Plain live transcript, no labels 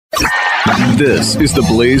This is the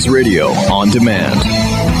Blaze Radio on demand.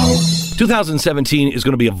 2017 is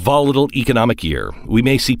going to be a volatile economic year. We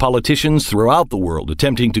may see politicians throughout the world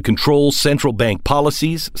attempting to control central bank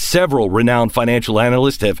policies. Several renowned financial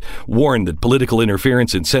analysts have warned that political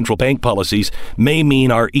interference in central bank policies may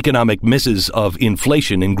mean our economic misses of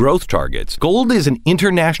inflation and growth targets. Gold is an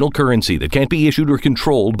international currency that can't be issued or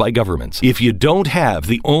controlled by governments. If you don't have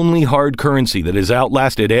the only hard currency that has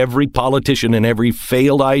outlasted every politician and every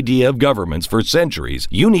failed idea of governments for centuries,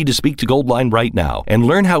 you need to speak to Goldline right now and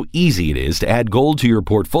learn how easy it is to add gold to your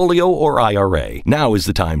portfolio or IRA. Now is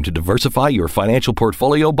the time to diversify your financial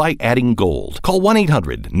portfolio by adding gold. Call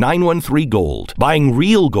 1-800-913-GOLD. Buying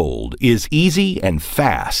real gold is easy and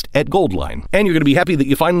fast at Goldline. And you're going to be happy that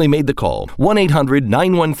you finally made the call.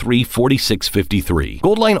 1-800-913-4653.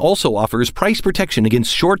 Goldline also offers price protection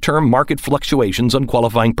against short-term market fluctuations on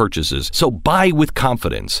qualifying purchases. So buy with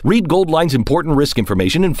confidence. Read Goldline's important risk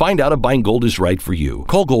information and find out if buying gold is right for you.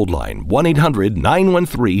 Call Goldline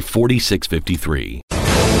 1-800-913-4653.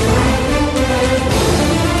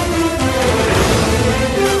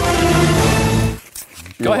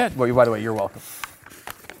 Go ahead. Well, by the way, you're welcome.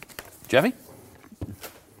 Jeffy?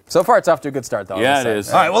 So far, it's off to a good start, though. Yeah, it is.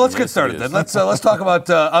 All right, well, let's get started then. Let's talk about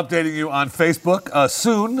updating you on Facebook.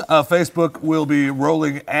 Soon, Facebook will be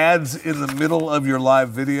rolling ads in the middle of your live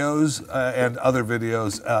videos and other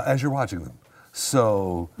videos as you're watching them.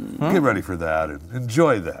 So get ready for that and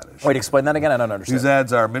enjoy that. Wait, explain that again? I don't understand. These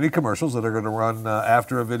ads are mini commercials that are going to run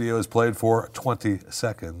after a video is played for 20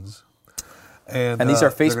 seconds. And these are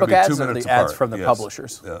Facebook ads or the ads from the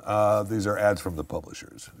publishers? These are ads from the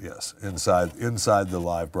publishers, yes, inside the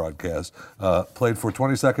live broadcast, played for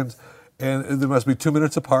 20 seconds. And there must be 2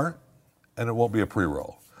 minutes apart, and it won't be a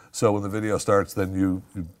pre-roll. So when the video starts, then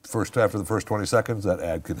after the first 20 seconds, that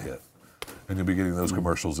ad can hit. And you'll be getting those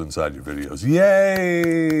commercials inside your videos.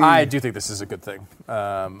 Yay! I do think this is a good thing.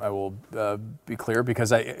 I will be clear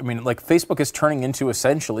because I mean, like Facebook is turning into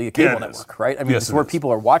essentially a cable network, right? I mean, it's where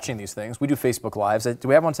people are watching these things. We do Facebook Lives. Do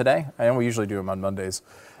we have one today? I know we usually do them on Mondays.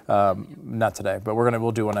 Not today, but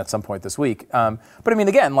we'll do one at some point this week. But I mean,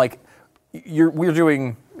 again, like we're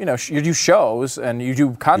doing, you do shows and you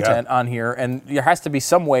do content on here, and there has to be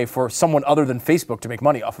some way for someone other than Facebook to make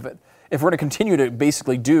money off of it. If we're going to continue to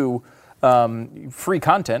basically do free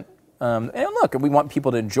content. And look, we want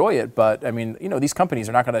people to enjoy it, but I mean, these companies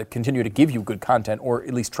are not going to continue to give you good content, or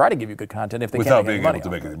at least try to give you good content if they can't make money. Without being able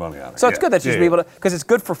to make any money on it. So it's good that you should be able to, because it's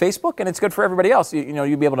good for Facebook and it's good for everybody else.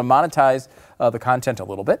 You'll be able to monetize the content a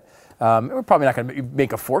little bit. We're probably not going to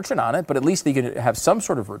make a fortune on it, but at least you can have some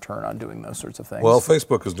sort of return on doing those sorts of things. Well,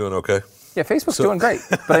 Facebook is doing okay. Yeah, Facebook's doing great.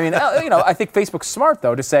 But I mean, I think Facebook's smart,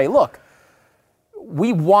 though, to say, look,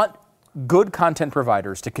 we want good content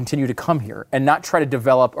providers to continue to come here and not try to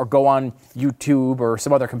develop or go on YouTube or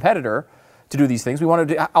some other competitor to do these things. We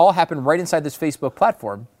want it to all happen right inside this Facebook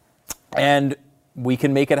platform. And we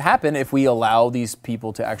can make it happen if we allow these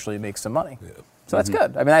people to actually make some money. Yeah. So that's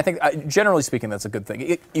good. I mean, I think, generally speaking, that's a good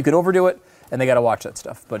thing. You could overdo it, and they got to watch that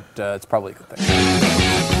stuff, but it's probably a good thing.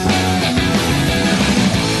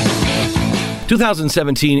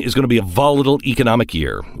 2017 is going to be a volatile economic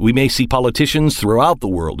year. We may see politicians throughout the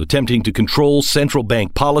world attempting to control central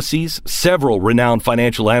bank policies. Several renowned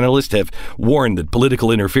financial analysts have warned that political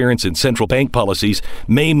interference in central bank policies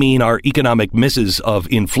may mean our economic misses of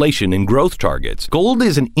inflation and growth targets. Gold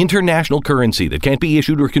is an international currency that can't be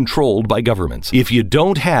issued or controlled by governments. If you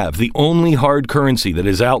don't have the only hard currency that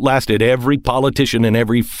has outlasted every politician and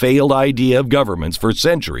every failed idea of governments for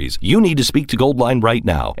centuries, you need to speak to Goldline right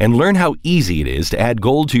now and learn how easy it is to add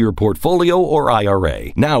gold to your portfolio or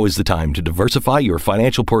IRA. Now is the time to diversify your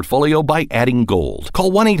financial portfolio by adding gold.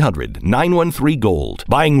 Call 1-800-913-GOLD.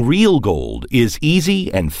 Buying real gold is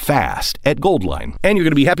easy and fast at Goldline. And you're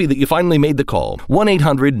going to be happy that you finally made the call.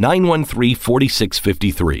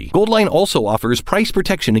 1-800-913-4653. Goldline also offers price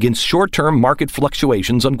protection against short-term market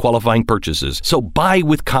fluctuations on qualifying purchases. So buy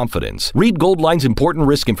with confidence. Read Goldline's important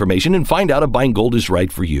risk information and find out if buying gold is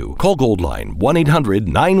right for you. Call Goldline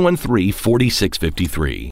 1-800-913-4653.